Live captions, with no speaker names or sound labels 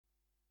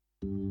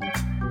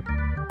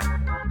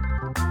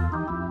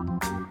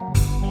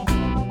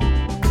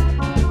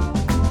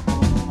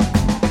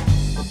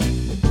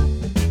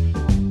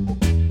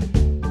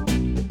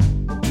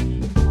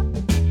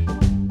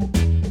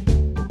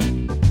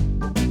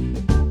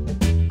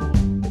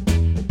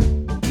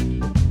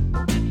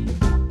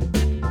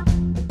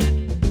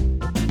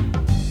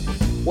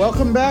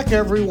Welcome back,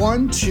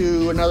 everyone,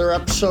 to another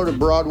episode of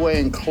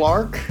Broadway and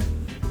Clark.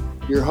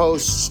 Your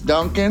host,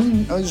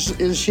 Duncan,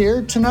 is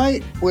here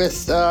tonight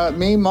with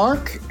me,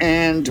 Mark,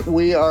 and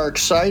we are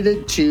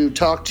excited to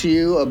talk to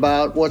you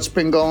about what's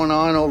been going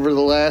on over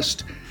the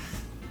last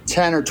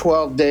 10 or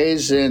 12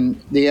 days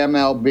in the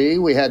MLB.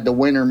 We had the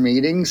winter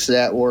meetings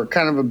that were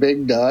kind of a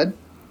big dud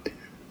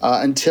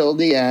until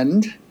the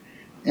end.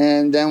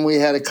 And then we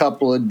had a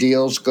couple of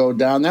deals go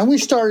down. Then we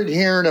started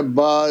hearing a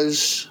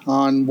buzz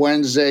on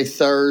Wednesday,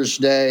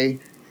 Thursday,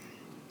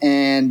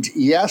 and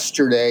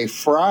yesterday,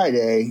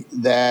 Friday,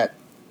 that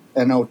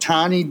an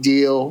Ohtani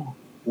deal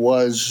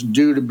was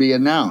due to be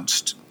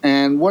announced.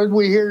 And what did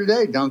we hear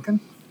today, Duncan?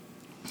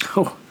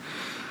 Oh,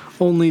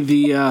 only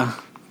the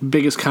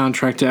biggest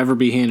contract to ever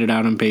be handed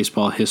out in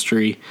baseball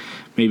history,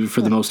 maybe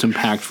for the most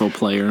impactful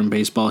player in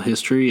baseball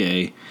history,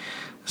 a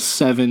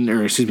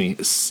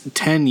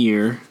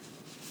 10-year,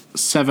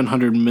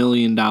 $700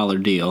 million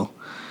deal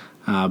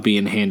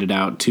being handed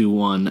out to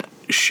one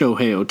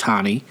Shohei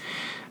Ohtani.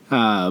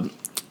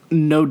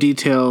 No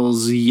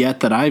details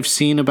yet that I've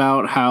seen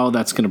about how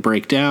that's going to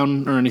break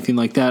down or anything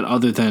like that,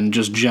 other than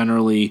just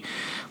generally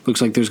looks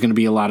like there's going to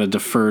be a lot of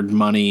deferred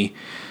money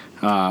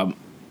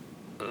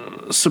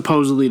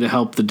supposedly to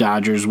help the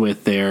Dodgers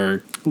with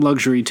their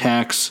luxury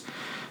tax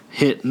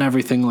hit and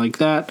everything like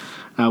that,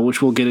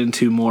 which we'll get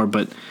into more,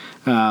 but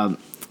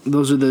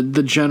those are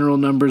the general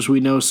numbers we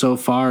know so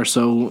far.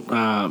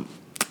 So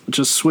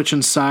just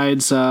switching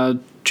sides,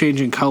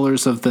 changing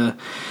colors of the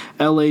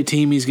LA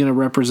team he's going to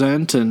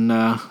represent, and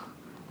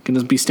going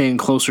to be staying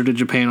closer to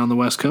Japan on the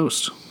West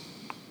Coast.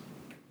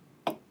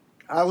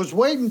 I was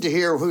waiting to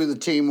hear who the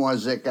team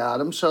was that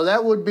got him. So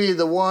that would be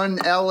the one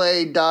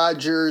LA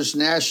Dodgers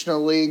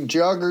National League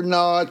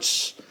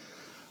juggernauts,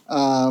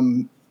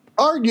 arguably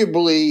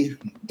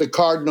the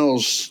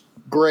Cardinals'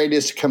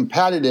 greatest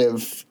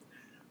competitive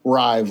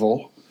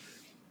rival.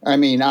 I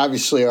mean,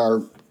 obviously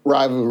our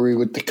rivalry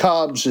with the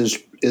Cubs is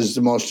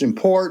the most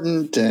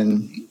important,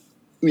 and,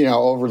 you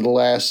know, over the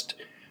last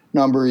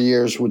number of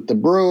years with the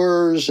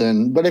Brewers.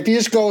 But if you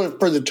just go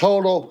for their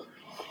total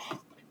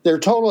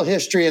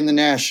history in the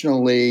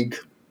National League,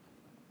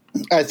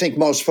 I think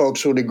most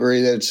folks would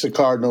agree that it's the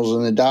Cardinals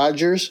and the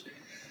Dodgers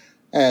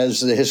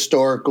as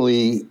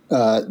historically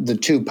the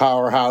two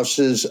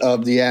powerhouses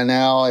of the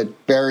NL. At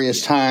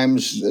various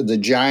times, the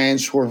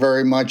Giants were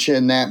very much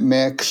in that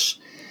mix.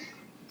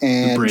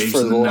 And the Braves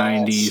for in the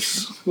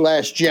 90s.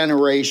 Last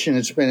generation,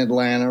 it's been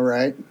Atlanta,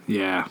 right?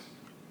 Yeah.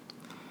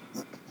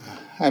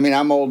 I mean,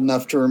 I'm old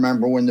enough to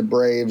remember when the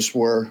Braves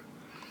were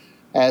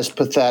as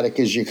pathetic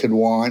as you could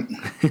want.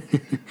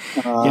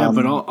 Yeah,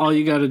 but all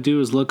you got to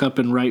do is look up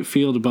in right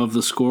field above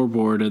the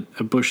scoreboard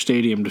at Busch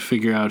Stadium to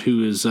figure out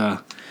who is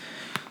the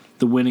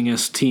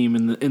winningest team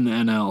in the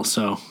NL.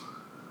 So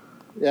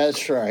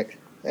that's right.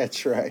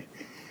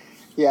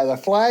 Yeah, the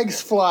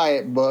flags fly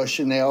at Busch,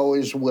 and they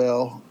always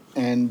will.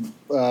 And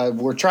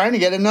we're trying to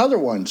get another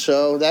one.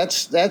 So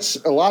that's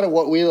a lot of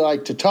what we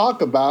like to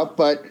talk about.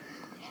 But,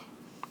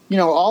 you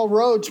know, all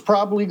roads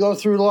probably go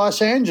through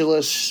Los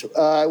Angeles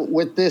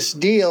with this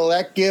deal.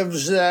 That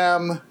gives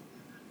them,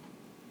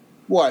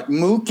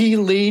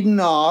 Mookie leading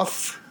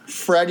off.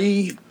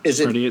 Freddie,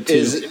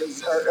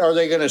 are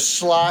they going to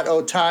slot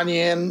Ohtani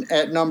in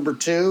at number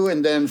 2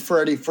 and then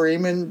Freddie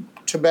Freeman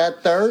to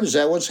bat third? Is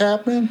that what's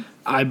happening?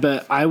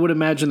 I would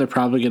imagine they're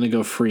probably going to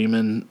go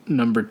Freeman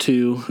number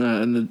 2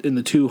 in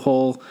the 2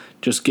 hole,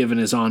 just given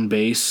his on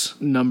base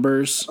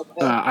numbers.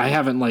 Okay. I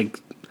haven't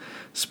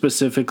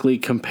specifically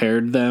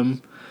compared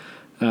them,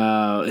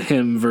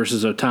 him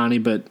versus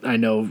Ohtani, but I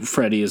know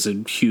Freddie is a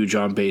huge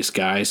on base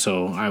guy,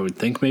 so I would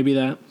think maybe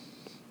that.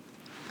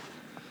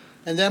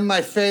 And then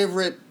my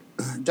favorite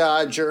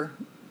Dodger,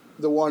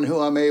 the one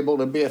who I'm able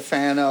to be a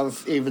fan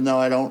of, even though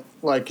I don't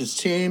like his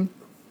team.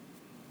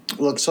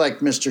 Looks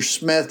like Mr.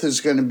 Smith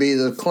is going to be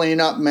the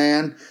cleanup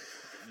man,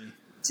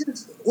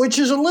 which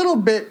is a little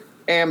bit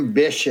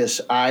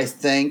ambitious, I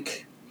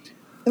think,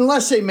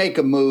 unless they make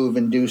a move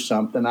and do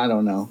something. I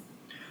don't know.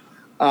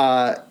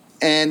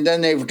 And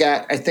then they've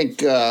got, I think,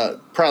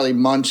 probably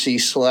Muncy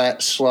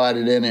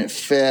slotted in at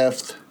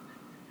 5th,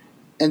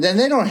 and then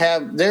they don't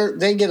have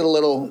they get a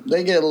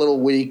little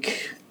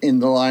weak in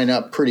the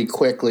lineup pretty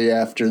quickly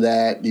after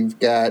that. They've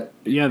got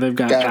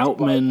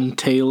Outman,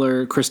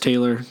 Taylor, Chris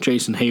Taylor,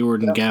 Jason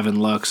Hayward, and Gavin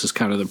Lux is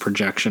kind of the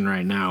projection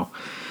right now.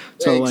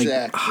 So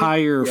exactly.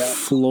 Higher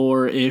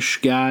floor-ish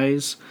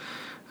guys,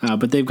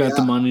 but they've got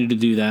the money to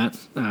do that.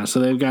 So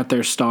they've got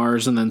their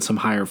stars and then some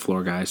higher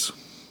floor guys.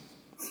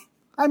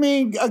 I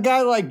mean, a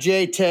guy like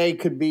J-Tay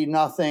could be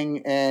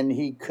nothing, and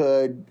he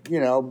could,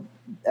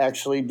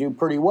 actually do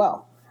pretty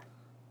well.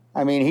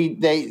 I mean,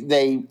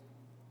 they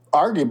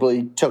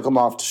arguably took him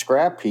off the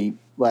scrap heap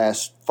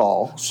last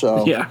fall.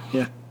 So yeah.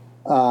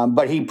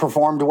 But he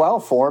performed well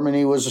for him, and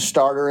he was a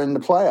starter in the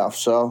playoffs.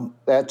 So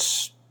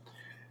that's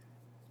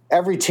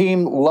every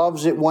team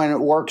loves it when it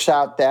works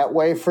out that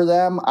way for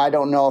them. I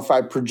don't know if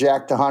I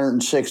project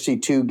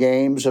 162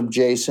 games of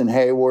Jason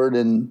Hayward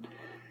and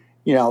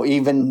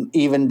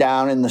even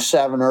down in the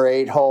 7 or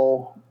 8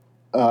 hole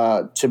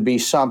to be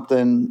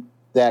something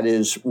that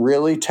is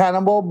really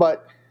tenable.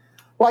 But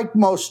like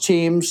most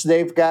teams,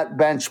 they've got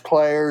bench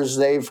players,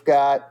 they've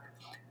got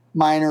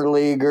minor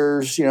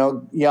leaguers,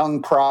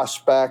 young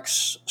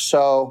prospects.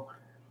 So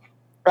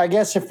I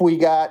guess if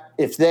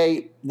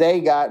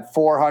they got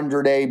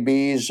 400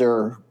 ABs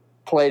or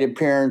plate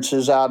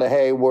appearances out of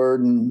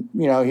Hayward, and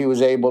he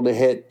was able to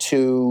hit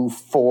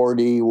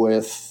 240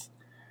 with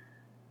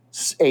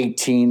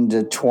 18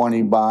 to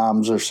 20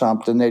 bombs or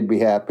something, they'd be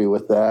happy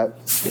with that.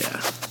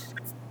 Yeah,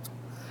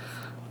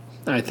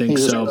 I think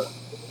so.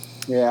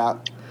 Yeah.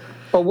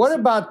 But what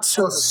about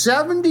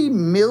 $70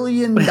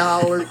 million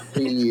a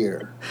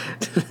year?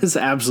 It's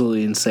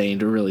absolutely insane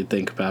to really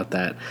think about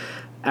that.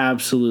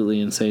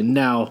 Absolutely insane.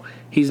 Now,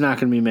 he's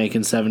not going to be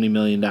making $70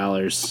 million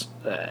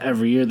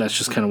every year. That's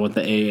just kind of what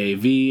the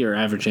AAV, or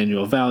average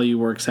annual value,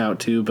 works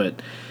out to.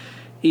 But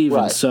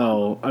even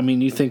so, I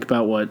mean, you think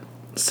about what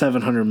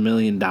 $700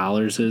 million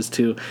is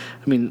to.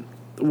 I mean,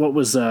 what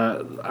was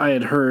I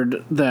had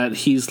heard that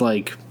he's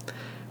like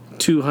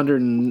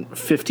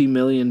 $250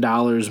 million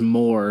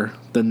more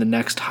than the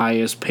next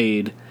highest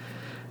paid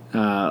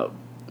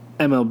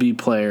MLB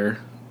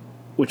player,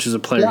 which is a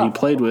player he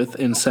played with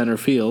in center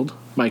field,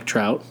 Mike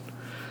Trout.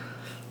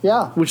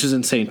 Yeah. Which is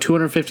insane.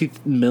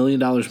 $250 million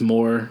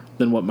more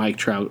than what Mike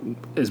Trout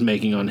is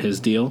making on his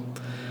deal.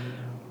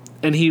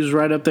 And he was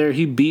right up there.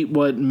 He beat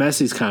what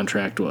Messi's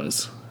contract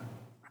was.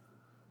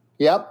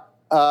 Yep.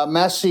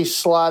 Messi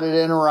slotted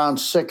in around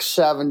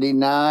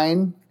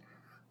 $679.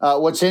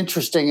 What's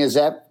interesting is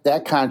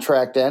that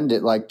contract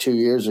ended like 2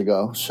 years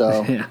ago.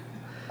 So, yeah.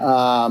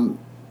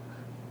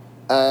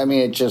 I mean,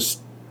 it just,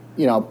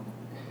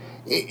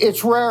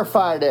 it's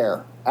rarefied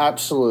air.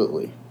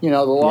 Absolutely.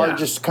 The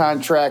largest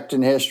contract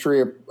in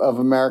history of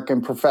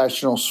American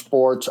professional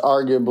sports,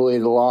 arguably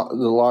the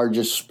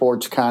largest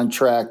sports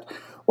contract.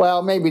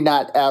 Well, maybe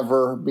not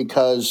ever,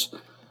 because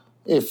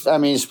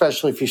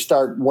especially if you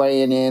start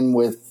weighing in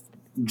with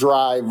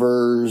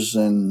drivers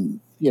and,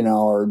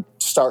 or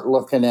start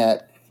looking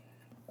at,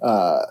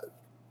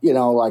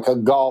 like a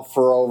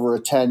golfer over a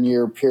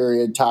 10-year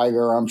period.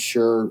 Tiger, I'm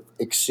sure,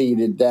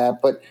 exceeded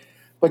that. But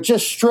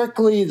just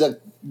strictly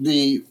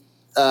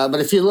but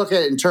if you look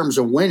at it in terms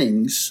of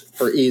winnings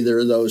for either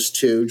of those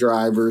two,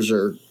 drivers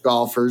or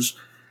golfers,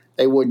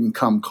 they wouldn't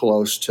come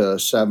close to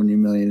 $70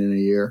 million in a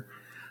year.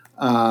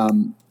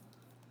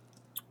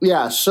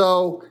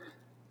 So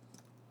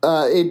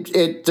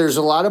there's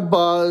a lot of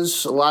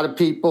buzz, a lot of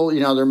people,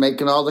 they're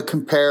making all the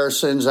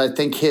comparisons. I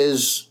think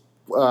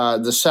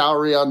the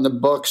salary on the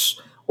books,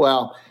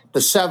 the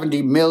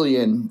 $70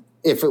 million,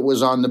 if it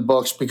was on the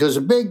books, because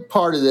a big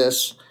part of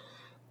this,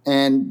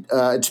 and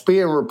it's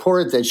being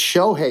reported that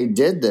Shohei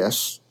did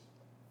this,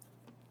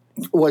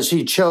 was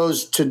he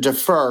chose to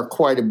defer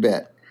quite a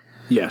bit.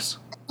 Yes.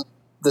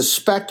 The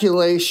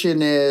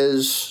speculation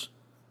is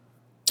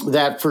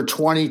that for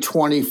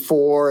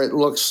 2024, it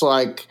looks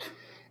like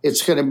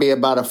it's going to be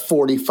about a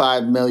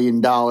 $45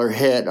 million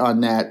hit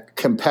on that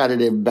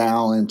competitive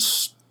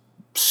balance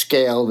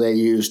scale they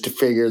use to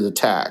figure the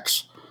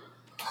tax.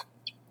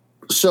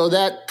 So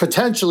that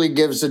potentially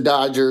gives the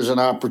Dodgers an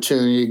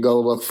opportunity to go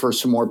look for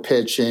some more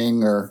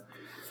pitching.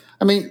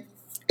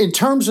 In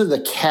terms of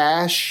the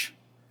cash,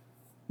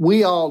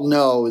 we all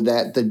know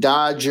that the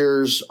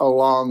Dodgers,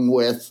 along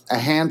with a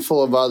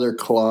handful of other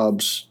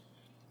clubs,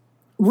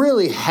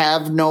 really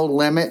have no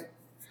limit.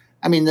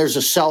 There's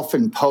a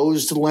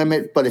self-imposed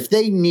limit, but if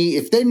they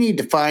need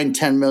to find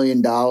 $10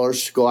 million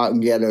to go out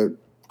and get a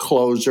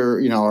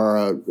closer, or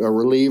a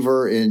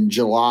reliever in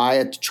July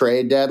at the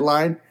trade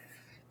deadline,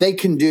 they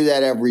can do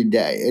that every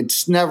day.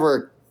 It's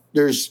never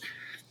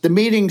the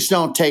meetings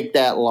don't take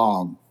that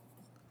long,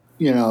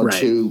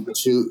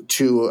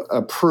 to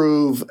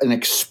approve an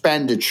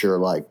expenditure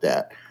like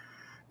that.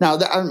 Now,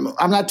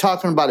 I'm not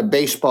talking about a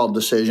baseball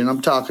decision.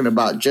 I'm talking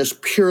about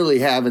just purely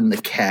having the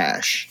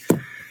cash.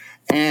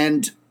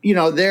 And,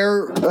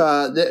 they're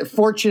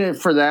fortunate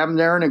for them.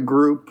 They're in a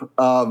group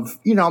of,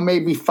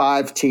 maybe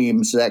 5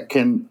 teams that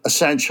can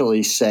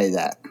essentially say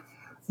that.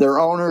 Their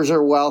owners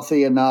are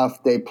wealthy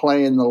enough. They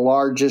play in the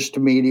largest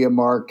media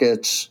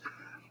markets.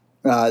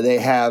 They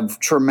have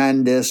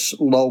tremendous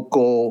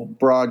local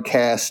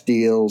broadcast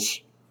deals.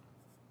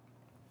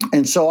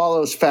 And so all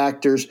those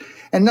factors,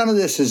 and none of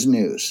this is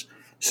news.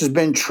 This has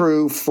been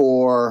true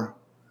for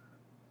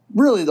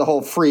really the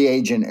whole free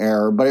agent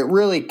era, but it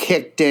really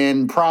kicked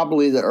in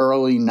probably the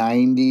early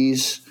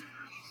 90s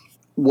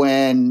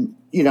when,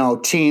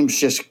 teams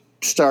just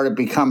started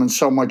becoming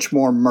so much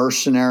more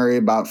mercenary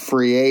about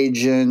free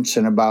agents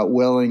and about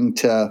willing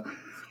to,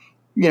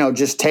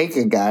 just take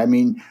a guy.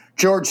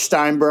 George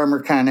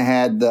Steinbrenner kind of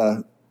had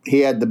the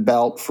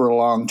belt for a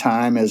long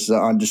time as the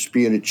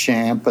undisputed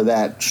champ of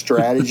that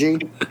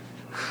strategy.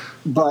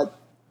 But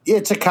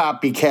it's a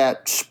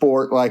copycat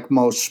sport like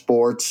most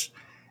sports.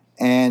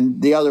 And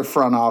the other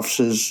front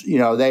offices,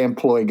 they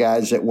employ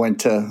guys that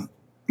went to,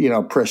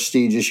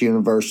 prestigious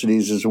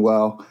universities as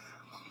well.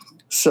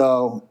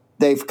 So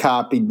they've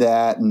copied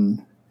that.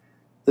 And,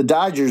 the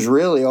Dodgers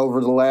really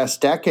over the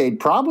last decade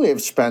probably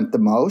have spent the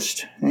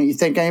most. And you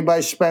think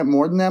anybody spent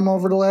more than them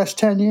over the last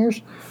 10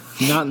 years?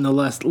 Not in the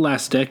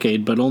last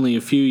decade, but only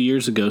a few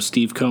years ago,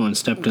 Steve Cohen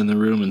stepped in the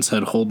room and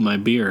said, "Hold my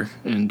beer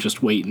and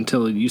just wait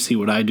until you see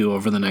what I do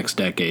over the next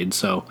decade."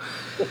 So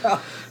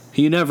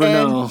you never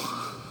know.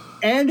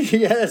 And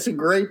yeah, that's a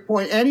great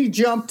point. And he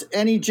jumped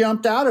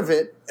out of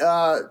it.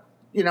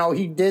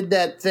 He did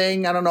that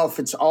thing. I don't know if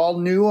it's all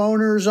new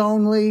owners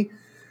only,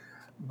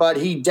 but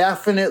he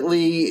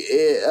definitely,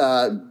 he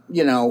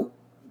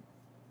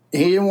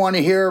didn't want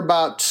to hear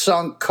about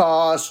sunk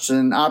costs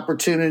and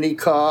opportunity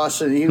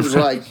costs. And he was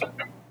like,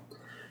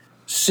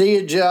 see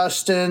you,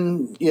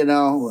 Justin,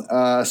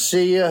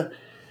 see you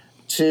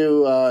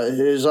to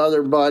his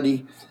other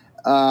buddy.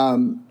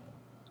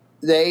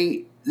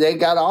 They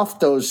got off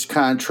those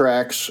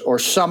contracts, or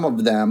some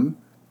of them,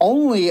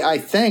 only, I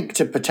think,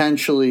 to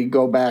potentially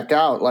go back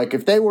out. Like,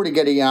 if they were to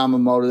get a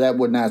Yamamoto, that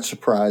would not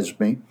surprise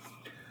me.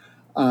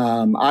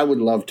 I would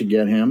love to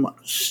get him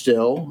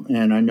still,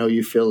 and I know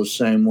you feel the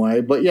same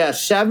way. But, yeah,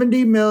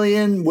 $70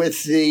 million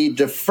with the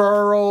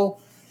deferral.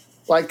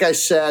 Like I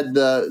said,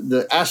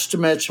 the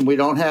estimates, and we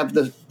don't have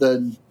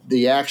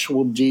the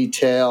actual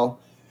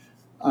detail.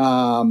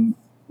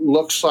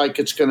 Looks like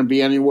it's going to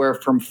be anywhere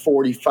from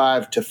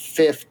 45 to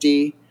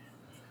 50.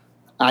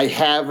 I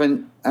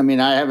haven't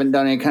done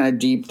any kind of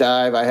deep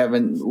dive. I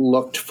haven't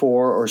looked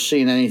for or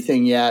seen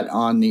anything yet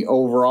on the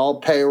overall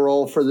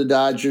payroll for the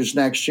Dodgers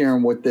next year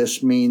and what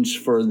this means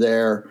for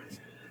their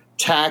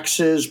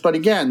taxes. But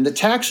again, the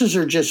taxes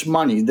are just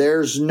money.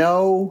 There's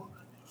no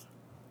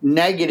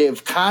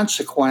negative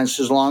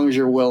consequence as long as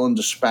you're willing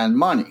to spend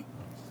money,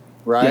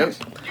 right?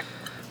 Yeah.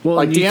 Well,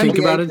 like you think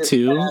about it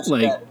too,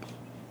 like.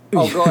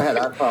 Oh, go ahead.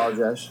 I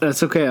apologize.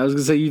 That's okay. I was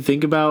going to say,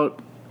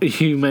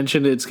 you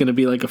mentioned it's going to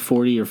be like a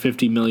 $40 or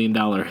 $50 million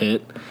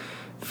hit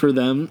for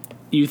them.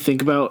 You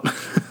think about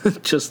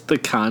just the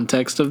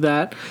context of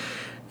that,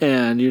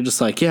 and you're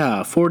just like,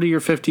 yeah, $40 or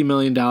 $50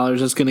 million.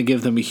 That's going to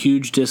give them a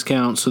huge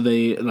discount, so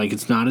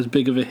it's not as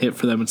big of a hit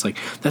for them. It's like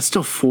that's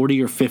still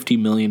 $40 or $50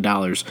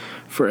 million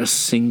for a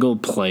single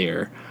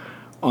player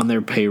on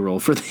their payroll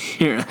for the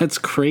year. That's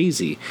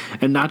crazy,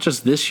 and not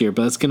just this year,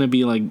 but it's going to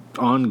be like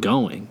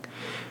ongoing.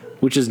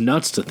 Which is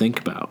nuts to think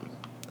about.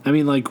 I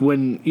mean, like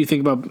when you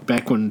think about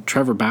back when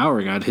Trevor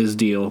Bauer got his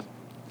deal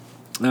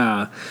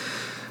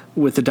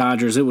with the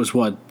Dodgers, it was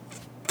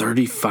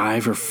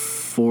 35 or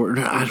 4.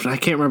 I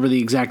can't remember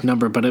the exact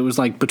number, but it was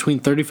like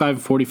between 35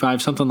 and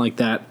 45, something like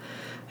that.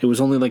 It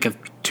was only like a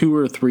 2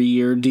 or 3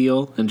 year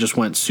deal and just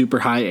went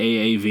super high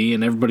AAV,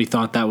 and everybody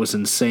thought that was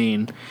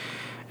insane.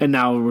 And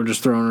now we're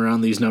just throwing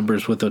around these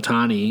numbers with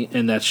Ohtani,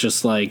 and that's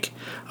just like,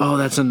 oh,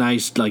 that's a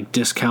nice like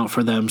discount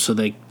for them, so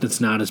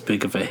it's not as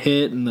big of a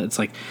hit, and it's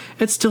like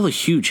it's still a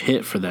huge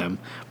hit for them.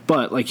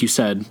 But like you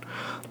said,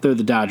 they're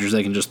the Dodgers;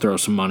 they can just throw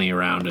some money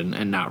around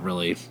and not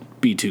really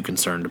be too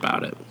concerned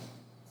about it.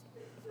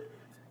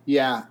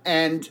 Yeah,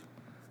 and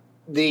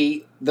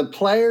the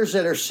players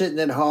that are sitting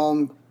at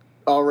home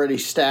already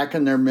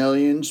stacking their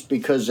millions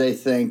because they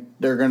think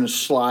they're going to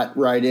slot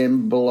right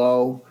in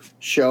below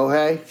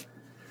Shohei.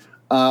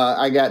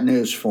 I got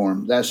news for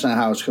him. That's not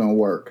how it's going to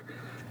work.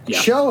 Yeah.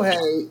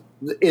 Shohei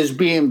is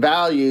being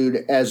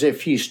valued as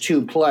if he's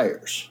 2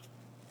 players.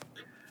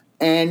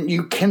 And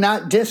you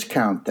cannot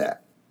discount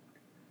that.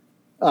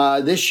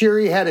 This year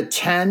he had a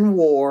 10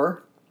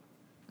 WAR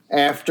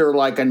after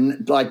like 2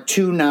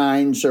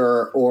 9s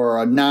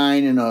or a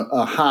 9 and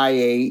a high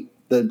 8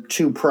 the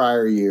 2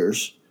 prior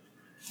years.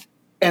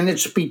 And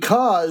it's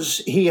because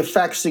he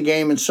affects the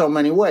game in so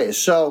many ways.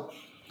 So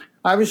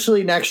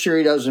obviously next year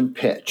he doesn't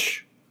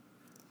pitch.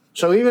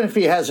 So even if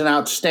he has an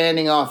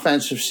outstanding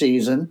offensive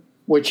season,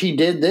 which he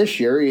did this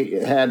year, he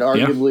had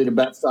arguably the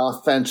best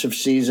offensive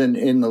season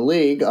in the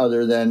league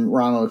other than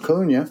Ronald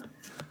Acuna.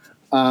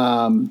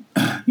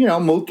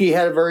 Mookie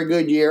had a very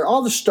good year.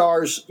 All the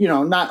stars,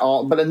 not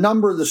all, but a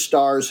number of the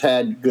stars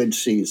had good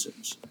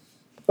seasons.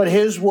 But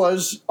his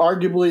was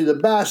arguably the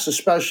best,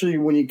 especially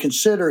when you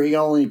consider he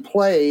only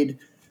played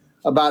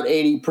about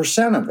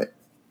 80% of it.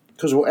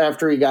 Because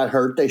after he got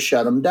hurt, they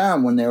shut him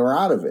down when they were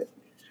out of it.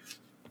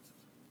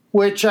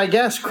 Which I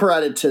guess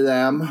credit to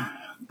them,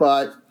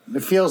 but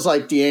it feels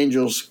like the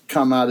Angels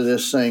come out of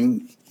this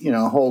thing,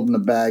 holding the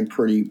bag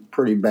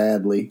pretty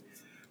badly.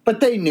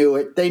 But they knew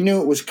it. They knew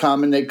it was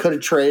coming. They could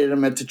have traded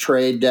him at the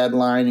trade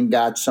deadline and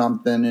got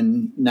something,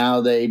 and now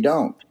they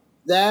don't.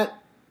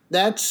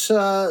 That's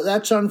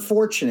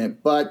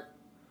unfortunate, but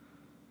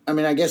I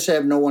mean, I guess they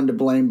have no one to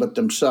blame but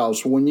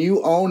themselves. When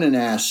you own an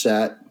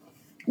asset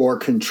or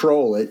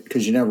control it,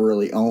 because you never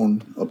really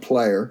own a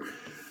player,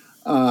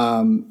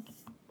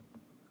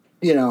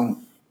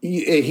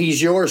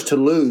 he's yours to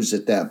lose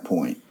at that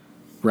point.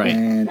 Right.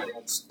 And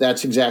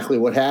that's exactly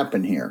what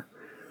happened here.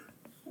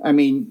 I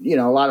mean,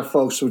 a lot of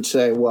folks would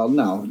say, well,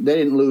 no, they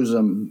didn't lose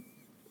him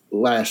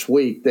last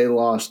week. They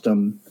lost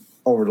him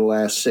over the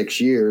last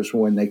 6 years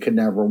when they could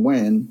never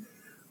win,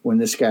 when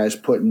this guy's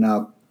putting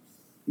up,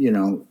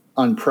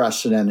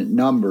 unprecedented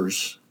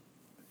numbers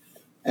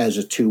as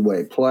a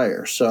two-way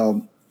player.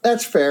 So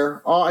That's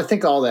fair. I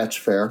think all that's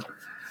fair.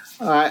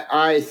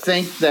 I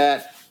think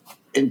that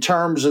in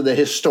terms of the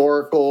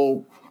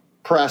historical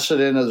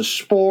precedent of the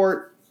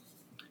sport,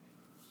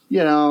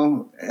 you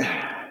know,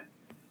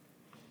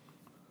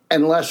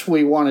 unless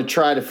we want to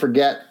try to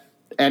forget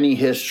any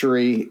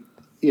history,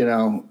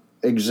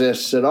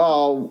 exists at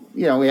all,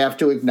 we have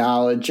to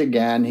acknowledge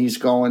again he's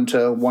going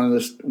to one of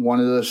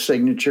the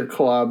signature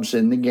clubs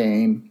in the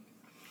game.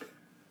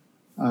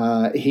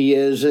 He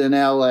is in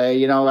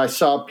LA. I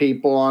saw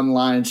people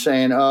online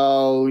saying,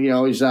 "Oh,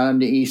 he's on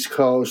the East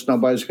Coast.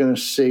 Nobody's going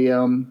to see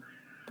him."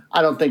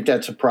 I don't think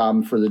that's a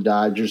problem for the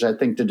Dodgers. I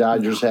think the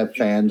Dodgers have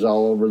fans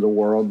all over the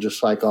world,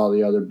 just like all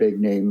the other big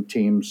name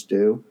teams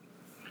do.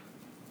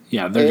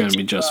 Yeah, they're going to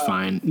be just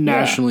fine.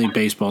 Nationally,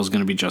 baseball is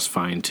going to be just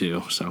fine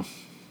too. So,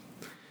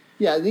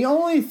 yeah, the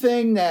only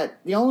thing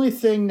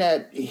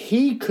that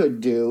he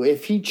could do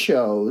if he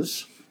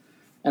chose,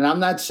 and I'm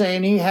not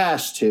saying he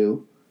has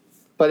to,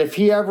 but if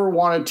he ever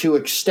wanted to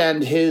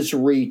extend his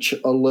reach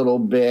a little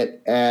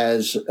bit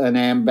as an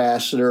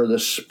ambassador of the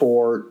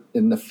sport,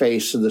 in the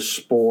face of the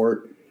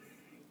sport,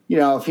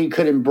 if he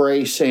could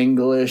embrace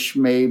English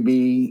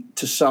maybe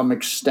to some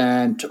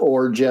extent,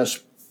 or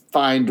just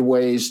find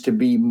ways to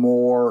be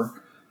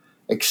more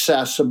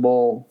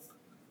accessible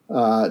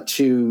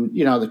to,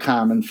 the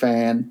common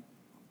fan,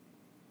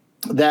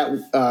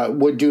 that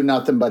would do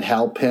nothing but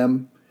help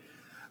him.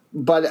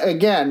 But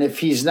again, if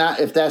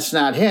that's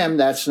not him,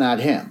 that's not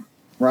him.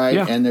 Right.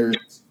 Yeah. And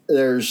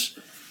there's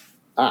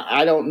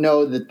I don't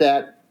know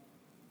that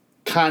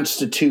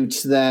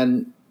constitutes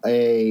then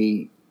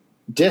a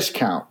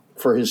discount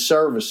for his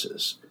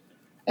services.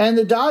 And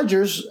the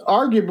Dodgers,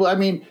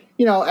 arguably,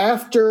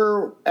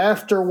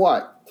 after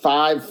what,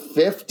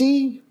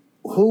 $550,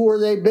 who were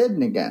they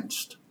bidding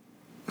against?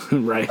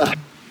 Right.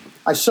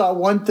 I saw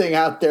one thing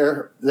out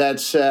there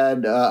that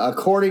said,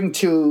 according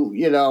to,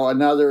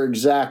 another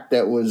exec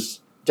that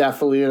was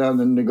definitely in on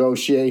the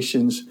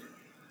negotiations,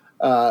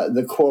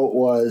 the quote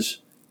was,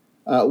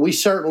 "We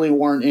certainly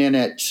weren't in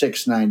at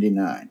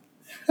 $6.99."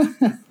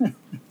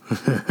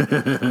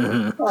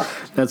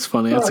 That's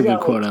funny. That's a good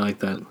quote. I like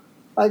that.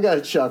 I got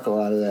a chuckle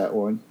out of that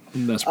one.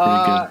 That's pretty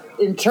good.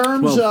 In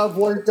terms of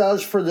what it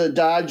does for the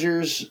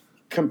Dodgers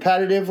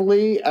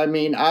competitively,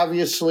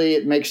 obviously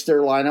it makes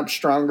their lineup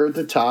stronger at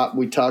the top.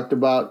 We talked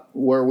about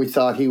where we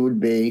thought he would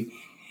be.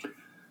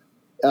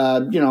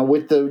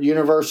 With the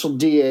universal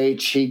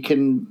DH, he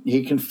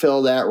can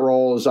fill that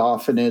role as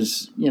often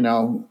as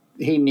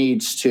he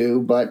needs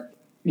to. But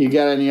you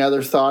got any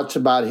other thoughts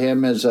about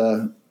him as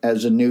a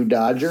new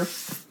Dodger?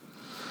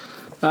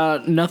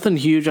 Nothing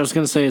huge. I was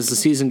going to say as the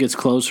season gets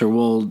closer,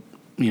 we'll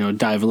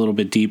dive a little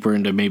bit deeper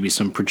into maybe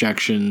some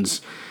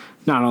projections,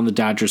 not on the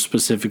Dodgers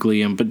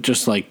specifically, but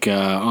just like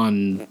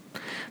on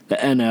the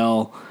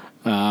NL.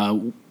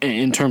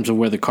 In terms of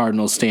where the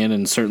Cardinals stand,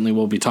 and certainly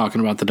we'll be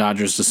talking about the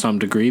Dodgers to some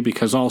degree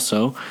because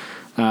also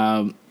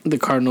the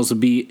Cardinals will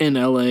be in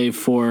LA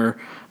for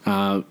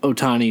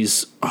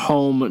Ohtani's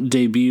home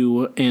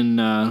debut in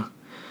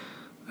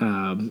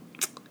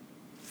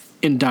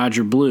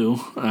Dodger blue.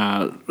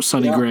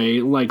 Sonny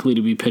Gray likely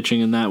to be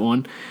pitching in that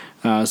one.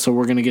 So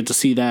we're going to get to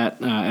see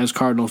that as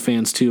Cardinal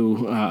fans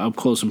too, up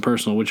close and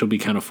personal, which will be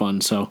kind of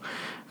fun. So.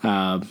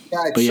 I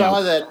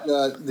saw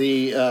that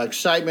the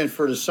excitement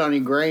for the Sonny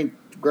Gray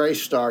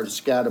start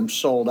has got him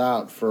sold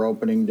out for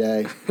opening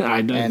day.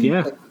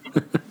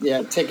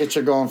 Tickets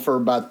are going for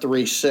about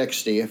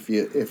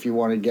 $360 if you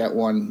want to get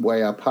one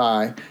way up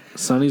high.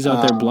 Sonny's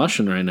out there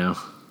blushing right now.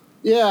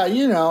 Yeah,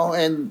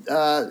 and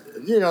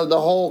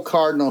the whole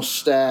Cardinal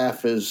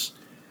staff has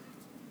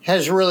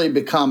really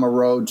become a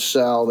road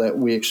sell that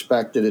we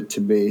expected it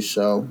to be.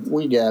 So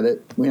we get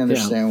it. We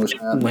understand what's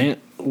happening.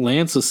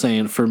 Lance is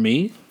saying, for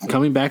me,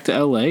 coming back to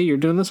LA, you're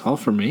doing this all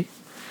for me?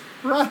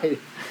 Right.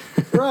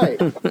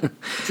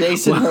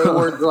 Jason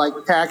Hayward, like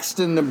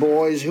texting the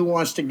boys, who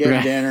wants to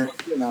get dinner,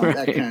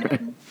 that kind of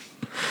thing.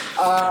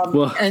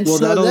 Go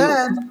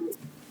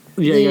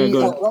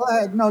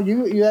ahead. No,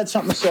 you had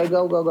something to say.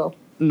 Go.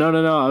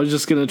 No. I was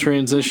just going to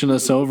transition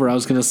us over. I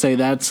was going to say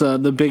that's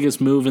the biggest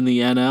move in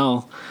the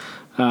NL.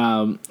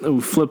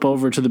 We'll flip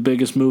over to the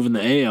biggest move in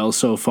the AL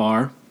so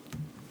far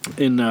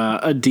in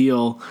a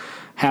deal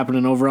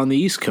happening over on the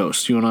East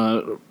Coast. You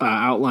want to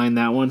outline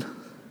that one?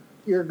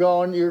 You're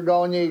going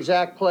the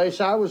exact place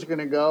I was going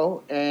to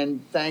go, and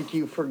thank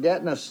you for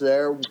getting us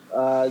there.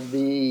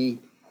 The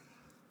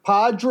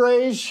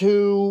Padres,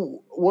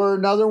 who were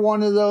another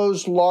one of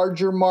those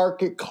larger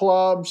market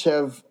clubs,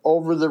 have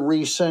over the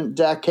recent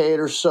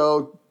decade or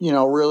so,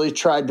 really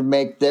tried to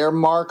make their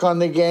mark on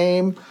the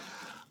game.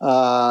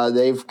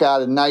 They've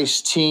got a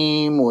nice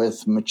team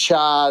with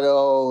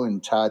Machado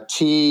and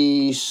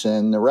Tatis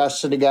and the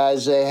rest of the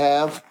guys they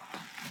have.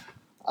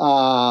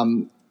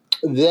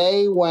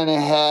 They went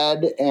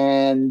ahead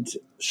and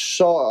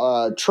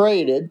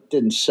traded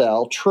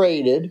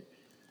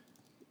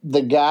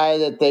the guy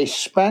that they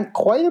spent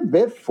quite a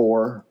bit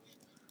for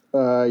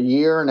a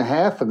year and a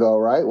half ago,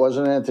 right?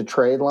 Wasn't it at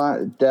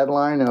the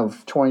deadline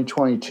of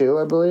 2022,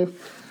 I believe?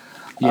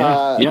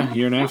 Yeah,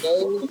 year and a half.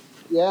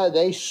 Yeah,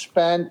 they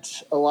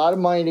spent a lot of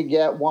money to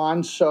get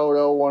Juan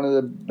Soto, one of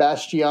the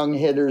best young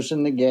hitters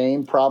in the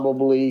game,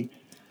 probably,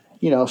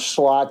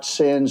 slots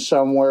in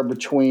somewhere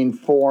between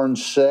 4 and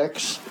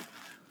 6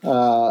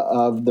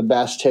 of the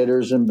best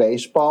hitters in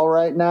baseball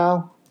right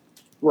now,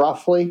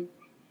 roughly.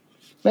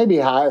 Maybe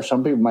higher.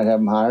 Some people might have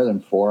him higher than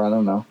 4. I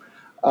don't know.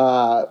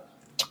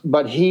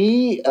 But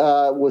he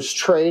was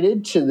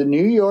traded to the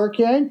New York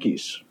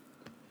Yankees.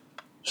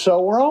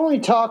 So we're only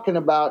talking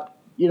about,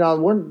 the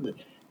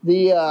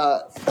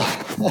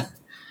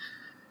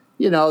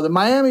the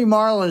Miami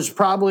Marlins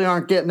probably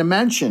aren't getting a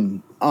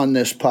mention on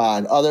this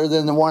pod other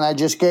than the one I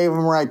just gave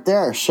them right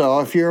there. So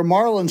if you're a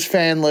Marlins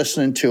fan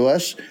listening to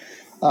us,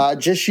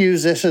 just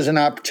use this as an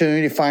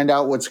opportunity to find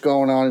out what's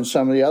going on in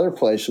some of the other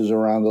places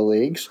around the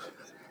leagues.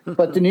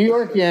 But the New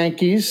York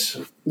Yankees,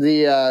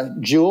 the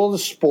jewel of the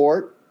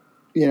sport,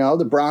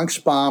 the Bronx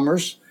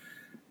Bombers,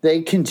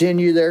 they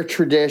continue their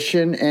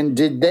tradition. And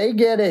did they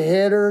get a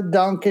hitter,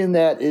 Duncan,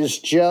 that is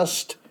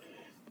just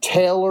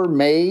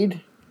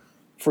tailor-made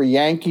for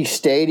Yankee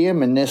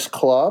Stadium and this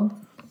club?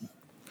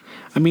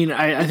 I mean,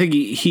 I think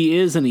he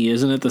is and he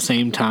isn't at the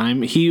same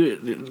time.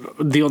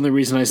 The only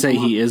reason I say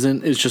he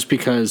isn't is just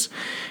because,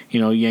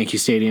 Yankee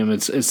Stadium,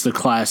 it's the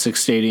classic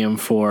stadium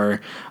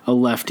for a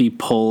lefty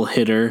pull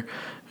hitter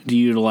to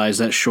utilize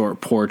that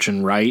short porch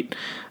and right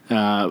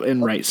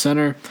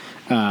center.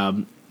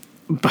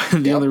 But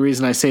the only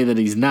reason I say that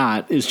he's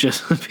not is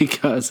just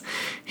because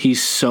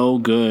he's so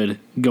good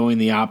going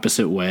the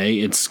opposite way.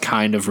 It's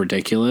kind of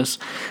ridiculous,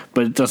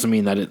 but it doesn't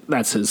mean that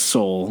that's the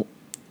sole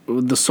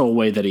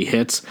way that he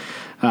hits.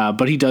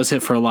 But he does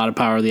hit for a lot of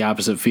power the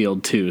opposite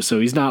field too. So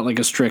he's not like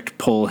a strict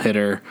pull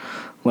hitter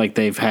like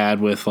they've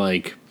had with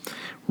like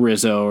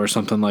Rizzo or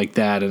something like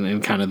that,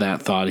 and kind of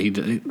that thought.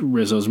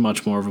 Rizzo's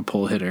much more of a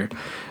pull hitter,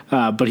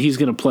 but he's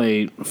going to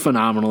play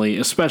phenomenally,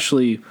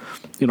 especially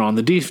on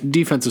the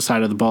defensive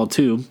side of the ball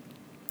too,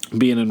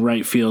 being in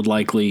right field,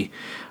 likely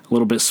a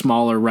little bit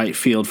smaller right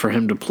field for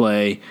him to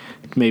play,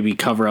 maybe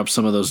cover up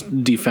some of those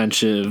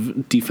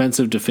defensive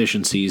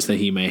deficiencies that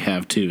he may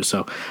have too.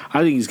 So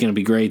I think he's going to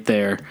be great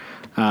there.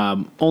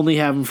 Only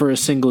have him for a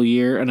single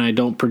year, and I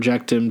don't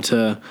project him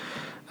to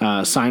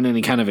sign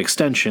any kind of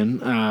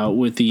extension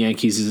with the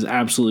Yankees. Is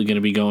absolutely going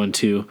to be going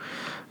to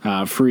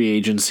free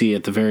agency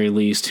at the very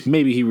least.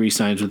 Maybe he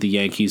re-signs with the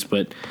Yankees,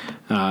 but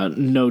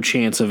no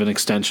chance of an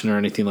extension or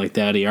anything like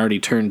that. He already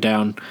turned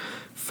down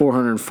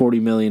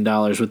 $440 million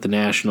with the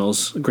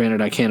Nationals.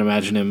 Granted, I can't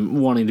imagine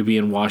him wanting to be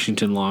in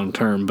Washington long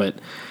term, but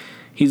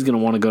he's going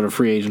to want to go to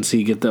free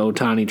agency, get the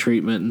Ohtani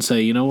treatment, and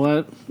say, you know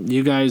what,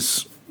 you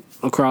guys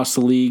across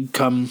the league,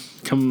 come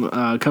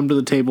to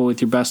the table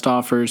with your best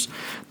offers,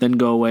 then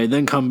go away,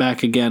 then come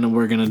back again, and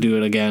we're going to do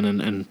it again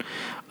and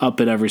up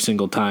it every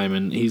single time.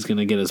 And he's going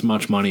to get as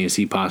much money as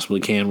he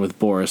possibly can with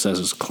Boris as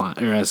his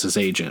client or as his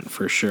agent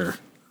for sure.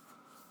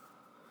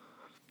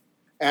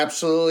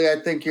 Absolutely, I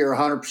think you're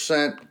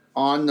 100%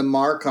 on the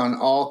mark on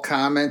all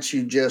comments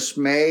you just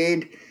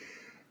made.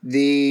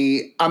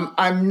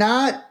 I'm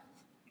not,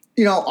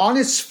 on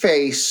its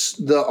face,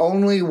 the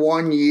only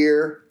 1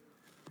 year.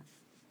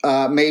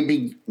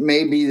 Maybe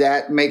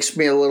that makes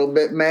me a little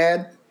bit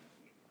mad.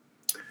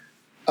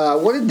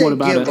 What did they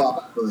give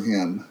up for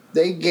him?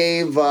 They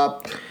gave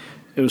up.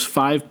 It was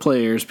 5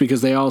 players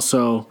because they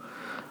also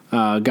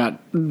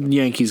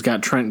Yankees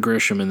got Trent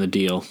Grisham in the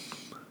deal.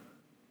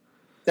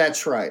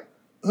 That's right.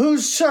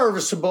 Who's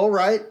serviceable,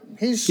 right?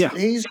 He's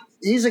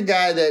a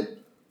guy that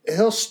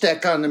he'll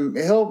stick on them.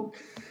 He'll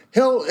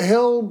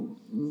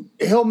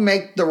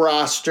make the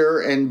roster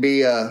and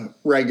be a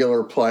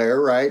regular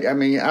player, right? I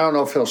mean, I don't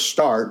know if he'll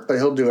start, but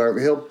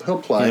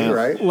he'll play,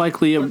 right?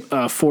 Likely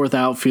a fourth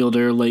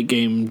outfielder, late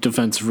game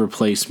defensive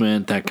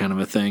replacement, that kind of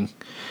a thing.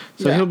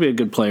 So he'll be a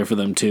good player for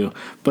them too.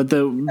 But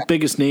the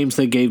biggest names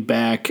they gave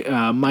back,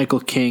 Michael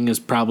King is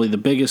probably the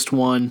biggest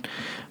one.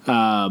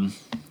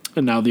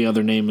 And now the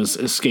other name is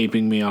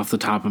escaping me off the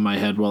top of my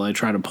head while I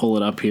try to pull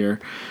it up here.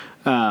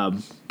 But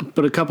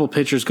a couple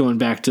pitchers going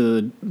back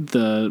to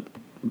the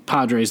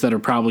Padres that are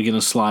probably going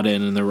to slot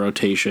in their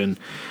rotation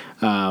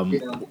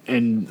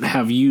and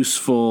have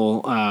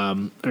useful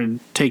or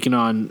taking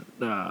on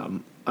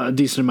a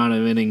decent amount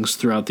of innings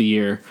throughout the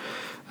year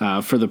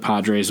for the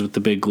Padres with the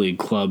big league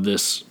club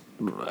this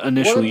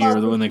initial year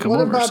when they come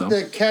over. What about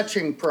the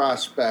catching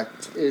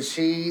prospect? Is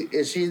he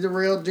the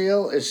real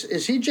deal?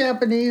 Is he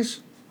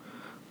Japanese?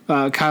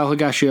 Kyle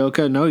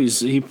Higashioka? No,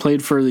 he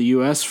played for the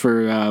U.S.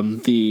 for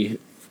the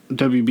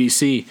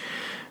WBC.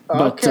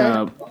 But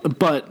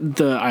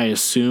I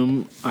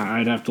assume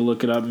I'd have to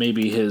look it up.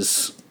 Maybe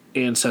his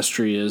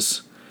ancestry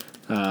is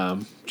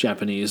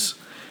Japanese.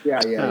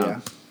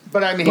 Yeah.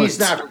 But I mean, he's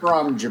not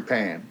from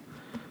Japan.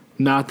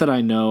 Not that I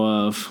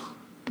know of.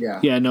 Yeah.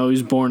 Yeah. No, he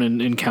was born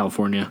in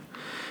California.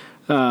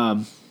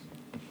 But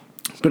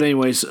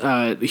anyways,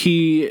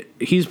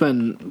 he's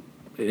been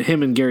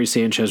him and Gary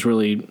Sanchez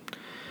really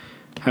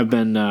have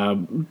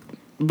been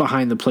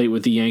behind the plate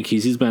with the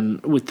Yankees. He's been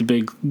with the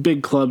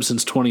big club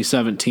since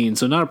 2017,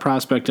 so not a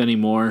prospect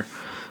anymore.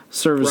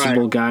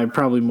 Serviceable guy,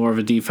 probably more of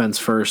a defense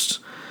first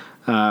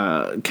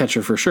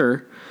catcher for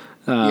sure.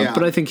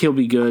 But I think he'll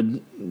be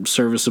good,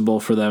 serviceable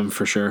for them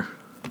for sure.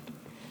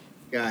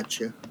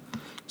 Gotcha.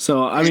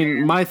 So, I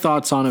mean, my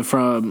thoughts on it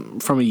from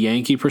a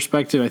Yankee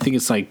perspective, I think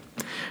it's like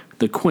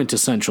the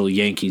quintessential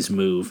Yankees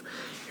move.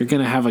 You're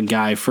going to have a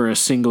guy for a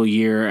single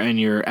year, and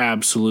you're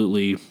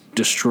absolutely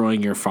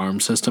destroying your farm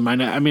system. I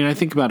mean, I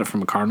think about it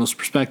from a Cardinals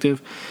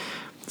perspective.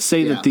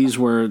 Say that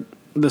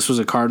this was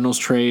a Cardinals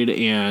trade,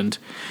 and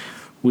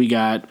we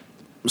got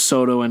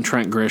Soto and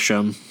Trent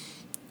Grisham,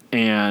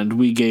 and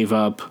we gave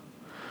up.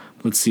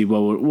 Let's see,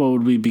 what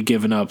would we be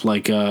giving up?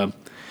 Like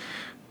Graceffo,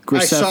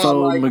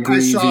 McGreevy. I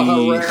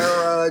saw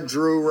Herrera,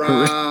 Drew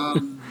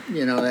Rom,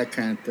 that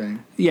kind of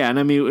thing. Yeah, and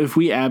I mean, if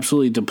we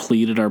absolutely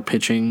depleted our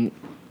pitching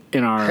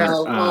in our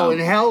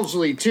and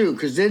Helsley too,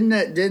 because didn't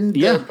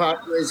the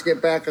Padres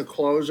get back a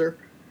closer?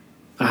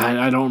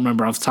 I don't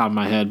remember off the top of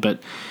my head,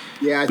 but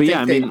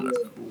I mean,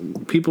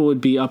 people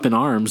would be up in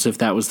arms if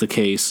that was the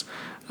case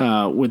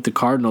with the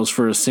Cardinals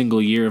for a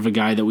single year of a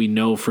guy that we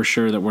know for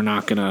sure that we're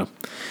not going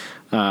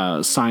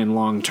to sign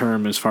long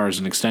term as far as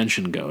an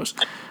extension goes.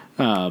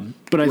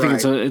 But I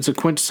think it's a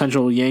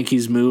quintessential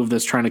Yankees move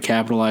that's trying to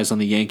capitalize on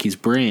the Yankees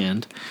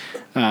brand,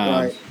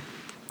 and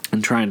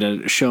trying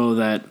to show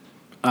that,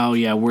 oh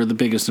yeah, we're the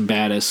biggest and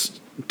baddest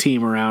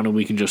team around, and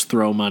we can just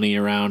throw money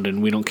around,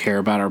 and we don't care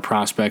about our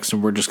prospects,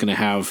 and we're just going to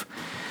have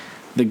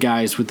the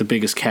guys with the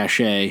biggest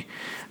cachet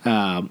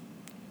on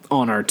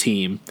our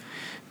team.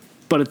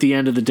 But at the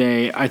end of the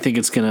day, I think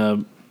it's going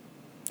to,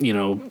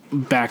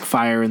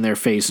 backfire in their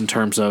face in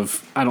terms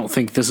of, I don't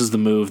think this is the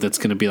move that's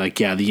going to be like,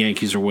 yeah, the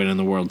Yankees are winning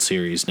the World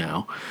Series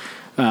now.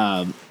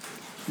 No,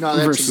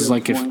 that's versus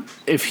like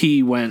if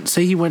he went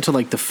to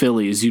like the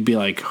Phillies, you'd be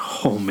like,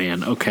 oh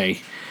man, okay,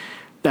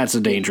 that's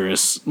a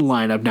dangerous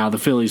lineup now. The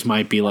Phillies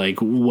might be like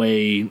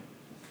way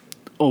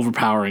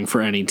overpowering for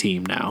any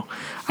team now.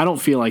 I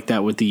don't feel like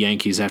that with the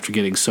Yankees after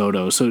getting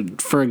Soto. So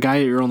for a guy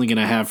that you're only going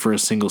to have for a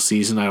single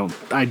season,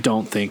 I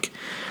don't think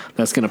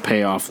that's going to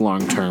pay off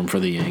long term for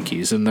the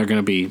Yankees, and they're going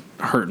to be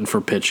hurting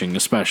for pitching,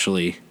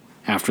 especially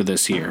after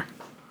this year.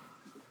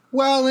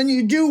 Well, and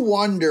you do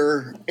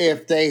wonder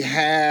if they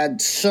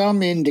had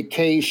some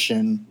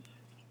indication.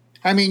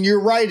 I mean,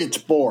 you're right, it's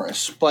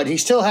Boris, but he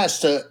still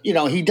has to,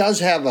 he does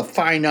have a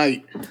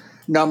finite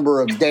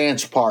number of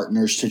dance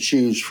partners to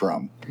choose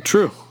from.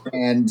 True.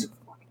 And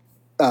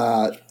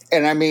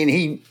I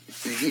mean,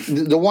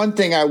 the one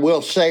thing I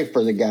will say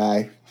for the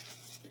guy,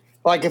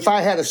 like if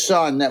I had a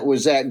son that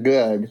was that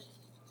good,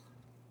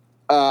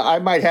 I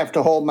might have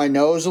to hold my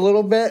nose a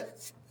little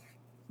bit,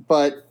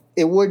 but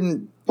it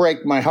wouldn't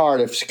break my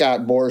heart if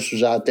Scott Boras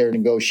was out there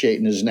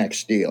negotiating his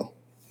next deal.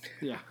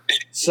 Yeah.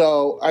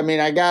 So, I mean,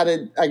 I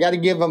gotta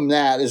give him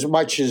that, as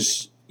much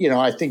as,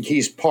 I think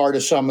he's part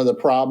of some of the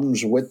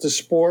problems with the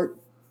sport.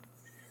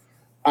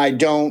 I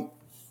don't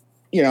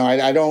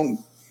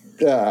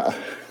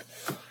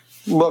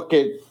look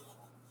at,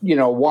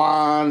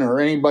 Juan or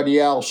anybody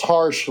else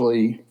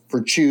harshly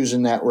for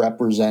choosing that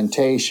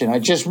representation. It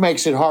just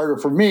makes it harder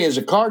for me as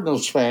a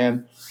Cardinals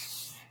fan,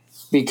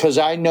 because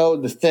I know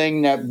the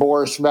thing that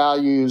Boris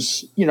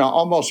values,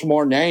 almost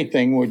more than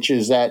anything, which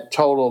is that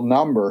total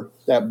number,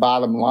 that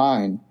bottom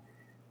line.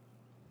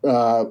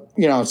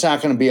 It's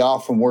not going to be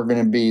often we're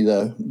going to be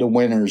the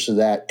winners of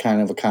that kind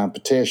of a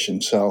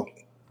competition. So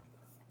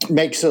it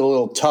makes it a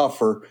little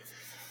tougher.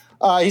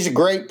 He's a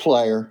great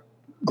player,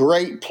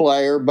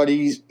 but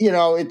he's,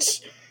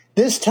 it's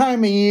this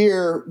time of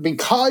year,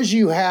 because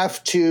you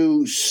have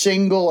to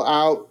single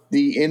out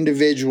the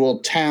individual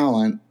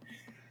talent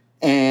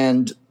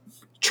and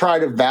try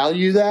to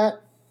value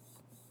that.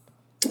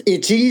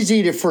 It's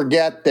easy to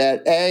forget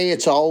that, A,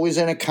 it's always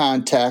in a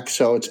context,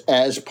 so it's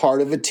as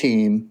part of a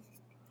team,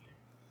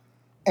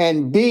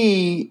 and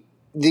B,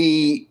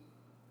 the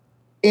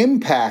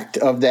impact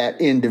of that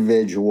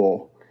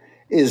individual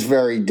is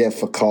very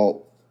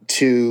difficult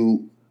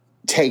to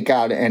take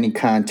out of any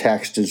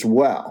context as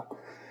well.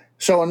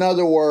 So in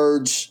other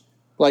words,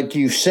 like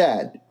you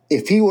said,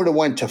 if he would have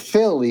went to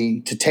Philly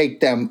to take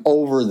them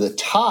over the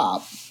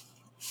top,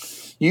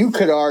 you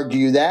could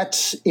argue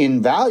that's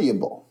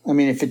invaluable. I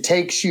mean, if it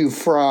takes you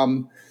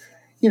from,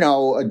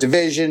 a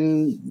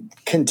division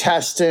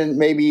contestant,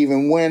 maybe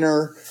even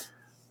winner,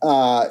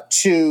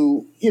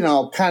 to,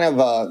 kind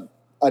of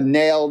a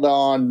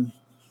nailed-on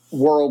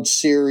World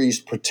Series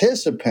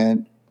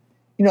participant,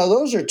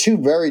 those are two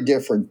very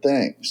different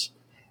things.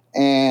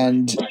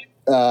 And,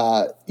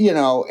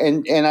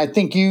 and I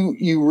think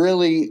you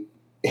really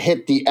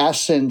hit the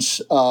essence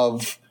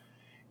of,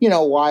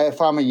 why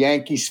if I'm a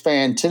Yankees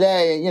fan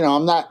today,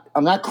 I'm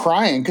not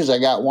crying because I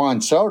got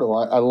Juan Soto.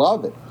 I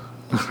love it.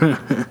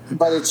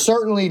 But it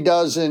certainly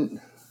doesn't,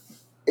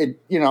 I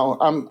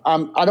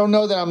don't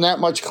know that I'm that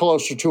much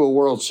closer to a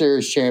World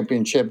Series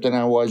championship than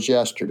I was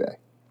yesterday.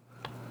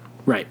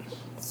 Right.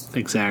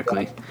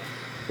 Exactly.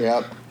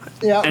 Yep.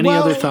 Yeah. Any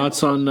other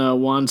thoughts on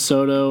Juan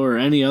Soto or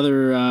any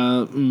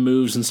other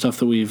moves and stuff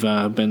that we've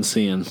been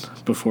seeing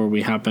before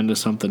we hop into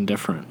something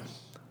different?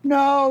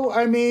 No,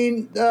 I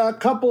mean, a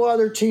couple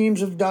other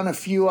teams have done a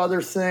few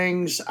other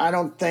things. I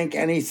don't think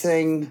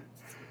anything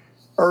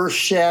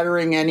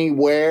earth-shattering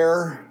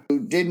anywhere.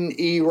 Didn't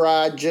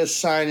Erod just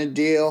sign a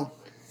deal?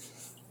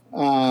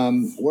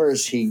 Where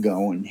is he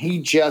going?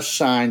 He just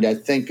signed, I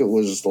think it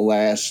was the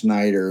last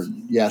night or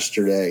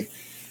yesterday.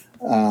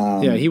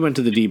 Yeah, he went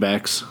to the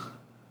D-backs.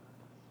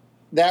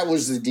 That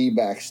was the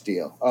D-backs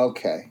deal.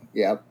 Okay.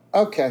 Yep.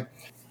 Okay.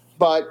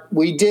 But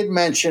we did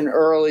mention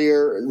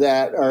earlier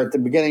that, or at the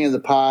beginning of the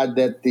pod,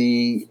 that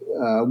the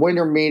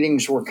winter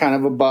meetings were kind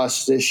of a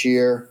bust this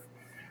year,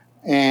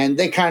 and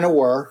they kind of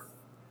were.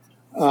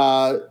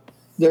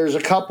 There's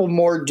a couple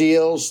more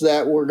deals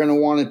that we're going to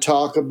want to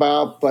talk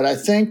about, but I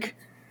think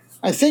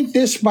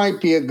this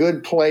might be a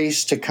good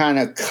place to kind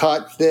of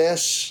cut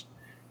this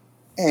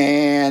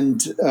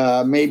and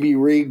maybe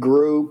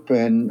regroup,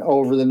 and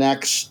over the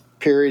next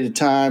period of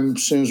time,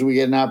 as soon as we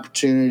get an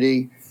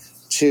opportunity,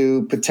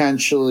 to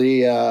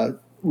potentially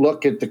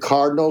look at the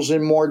Cardinals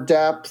in more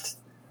depth.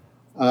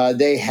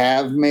 They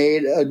have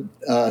made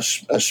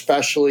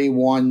especially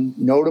one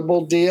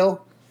notable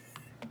deal,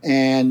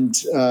 and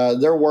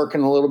they're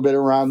working a little bit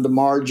around the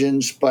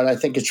margins, but I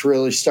think it's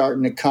really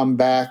starting to come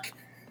back,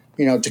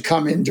 to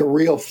come into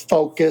real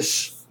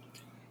focus,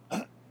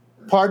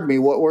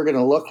 what we're going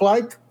to look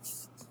like.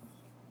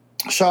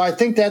 So I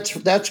think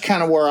that's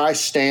kind of where I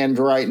stand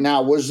right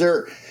now. Is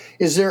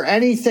there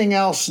anything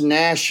else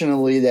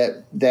nationally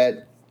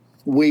that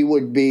we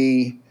would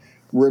be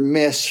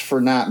remiss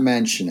for not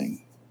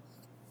mentioning?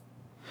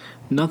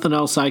 Nothing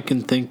else I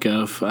can think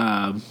of. So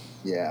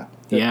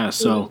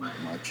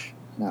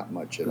not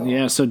much at all.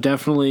 Yeah, so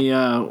definitely,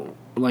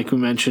 like we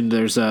mentioned,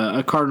 there's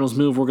a Cardinals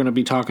move we're going to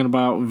be talking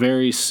about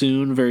very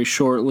soon, very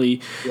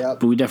shortly.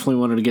 Yep. But we definitely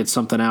wanted to get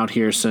something out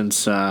here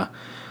since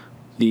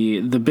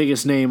the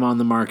biggest name on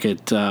the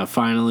market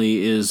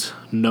finally is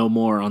no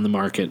more on the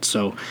market.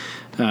 So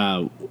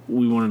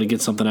we wanted to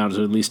get something out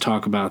to at least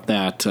talk about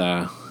that,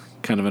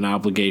 kind of an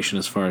obligation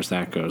as far as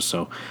that goes.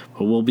 So,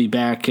 but we'll be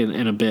back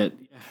in a bit.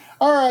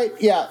 All right,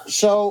 yeah.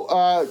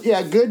 So,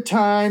 good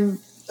time.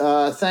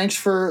 Thanks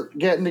for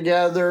getting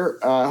together.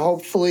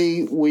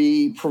 Hopefully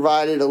we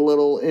provided a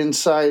little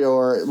insight,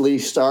 or at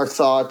least our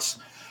thoughts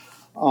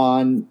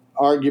on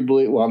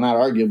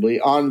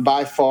on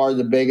by far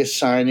the biggest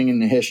signing in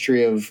the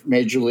history of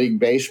Major League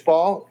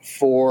Baseball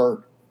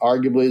for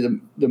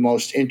arguably the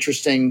most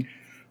interesting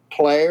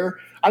player.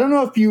 I don't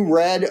know if you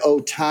read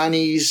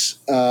Ohtani's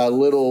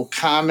little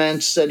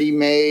comments that he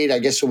made. I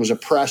guess it was a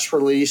press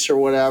release or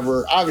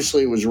whatever.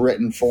 Obviously, it was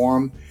written for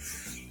him.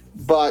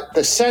 But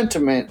the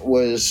sentiment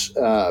was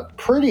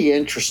pretty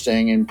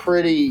interesting and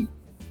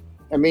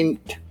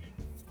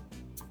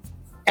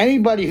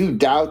anybody who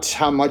doubts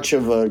how much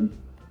of an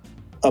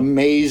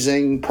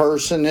amazing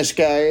person this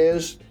guy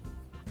is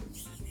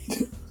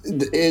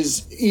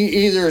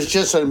either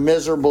just a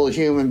miserable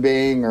human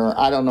being, or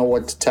I don't know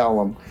what to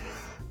tell him.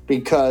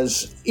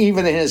 Because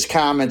even in his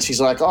comments, he's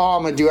like, "Oh,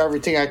 I'm going to do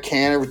everything I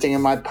can, everything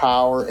in my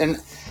power,"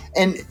 and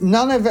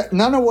none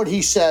of what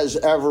he says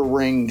ever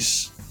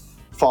rings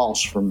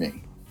false for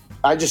me.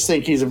 I just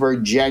think he's a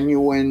very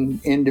genuine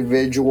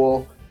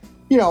individual.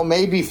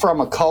 Maybe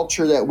from a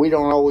culture that we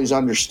don't always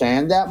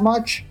understand that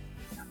much,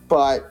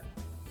 but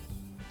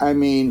I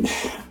mean,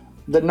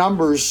 the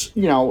numbers,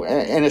 in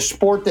a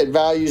sport that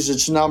values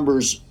its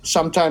numbers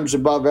sometimes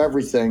above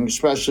everything,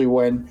 especially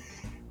when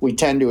we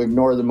tend to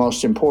ignore the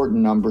most important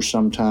numbers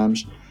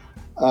sometimes.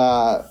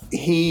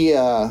 He's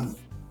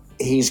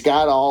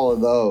got all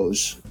of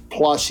those.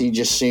 Plus, he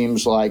just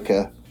seems like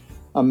a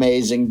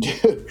amazing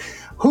dude.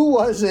 Who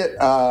was it?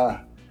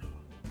 I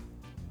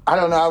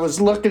don't know. I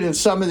was looking at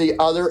some of the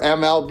other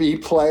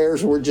MLB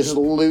players were just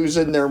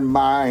losing their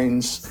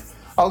minds.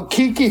 Oh,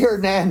 Kiki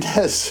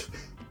Hernandez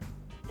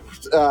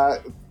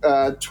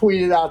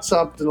tweeted out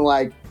something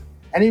like,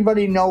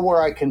 "Anybody know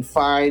where I can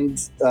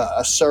find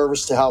a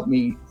service to help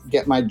me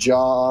get my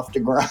jaw off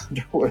the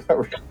ground," or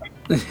whatever.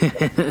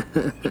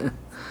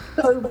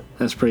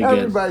 That's pretty good.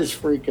 Everybody's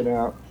freaking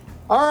out.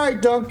 All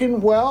right, Duncan.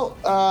 Well,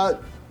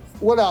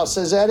 what else?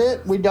 Is that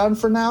it? We done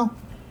for now?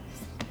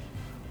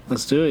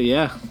 Let's do it.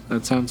 Yeah,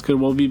 that sounds good.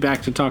 We'll be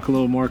back to talk a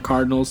little more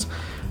Cardinals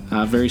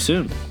very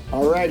soon.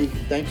 All righty.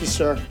 Thank you,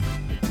 sir.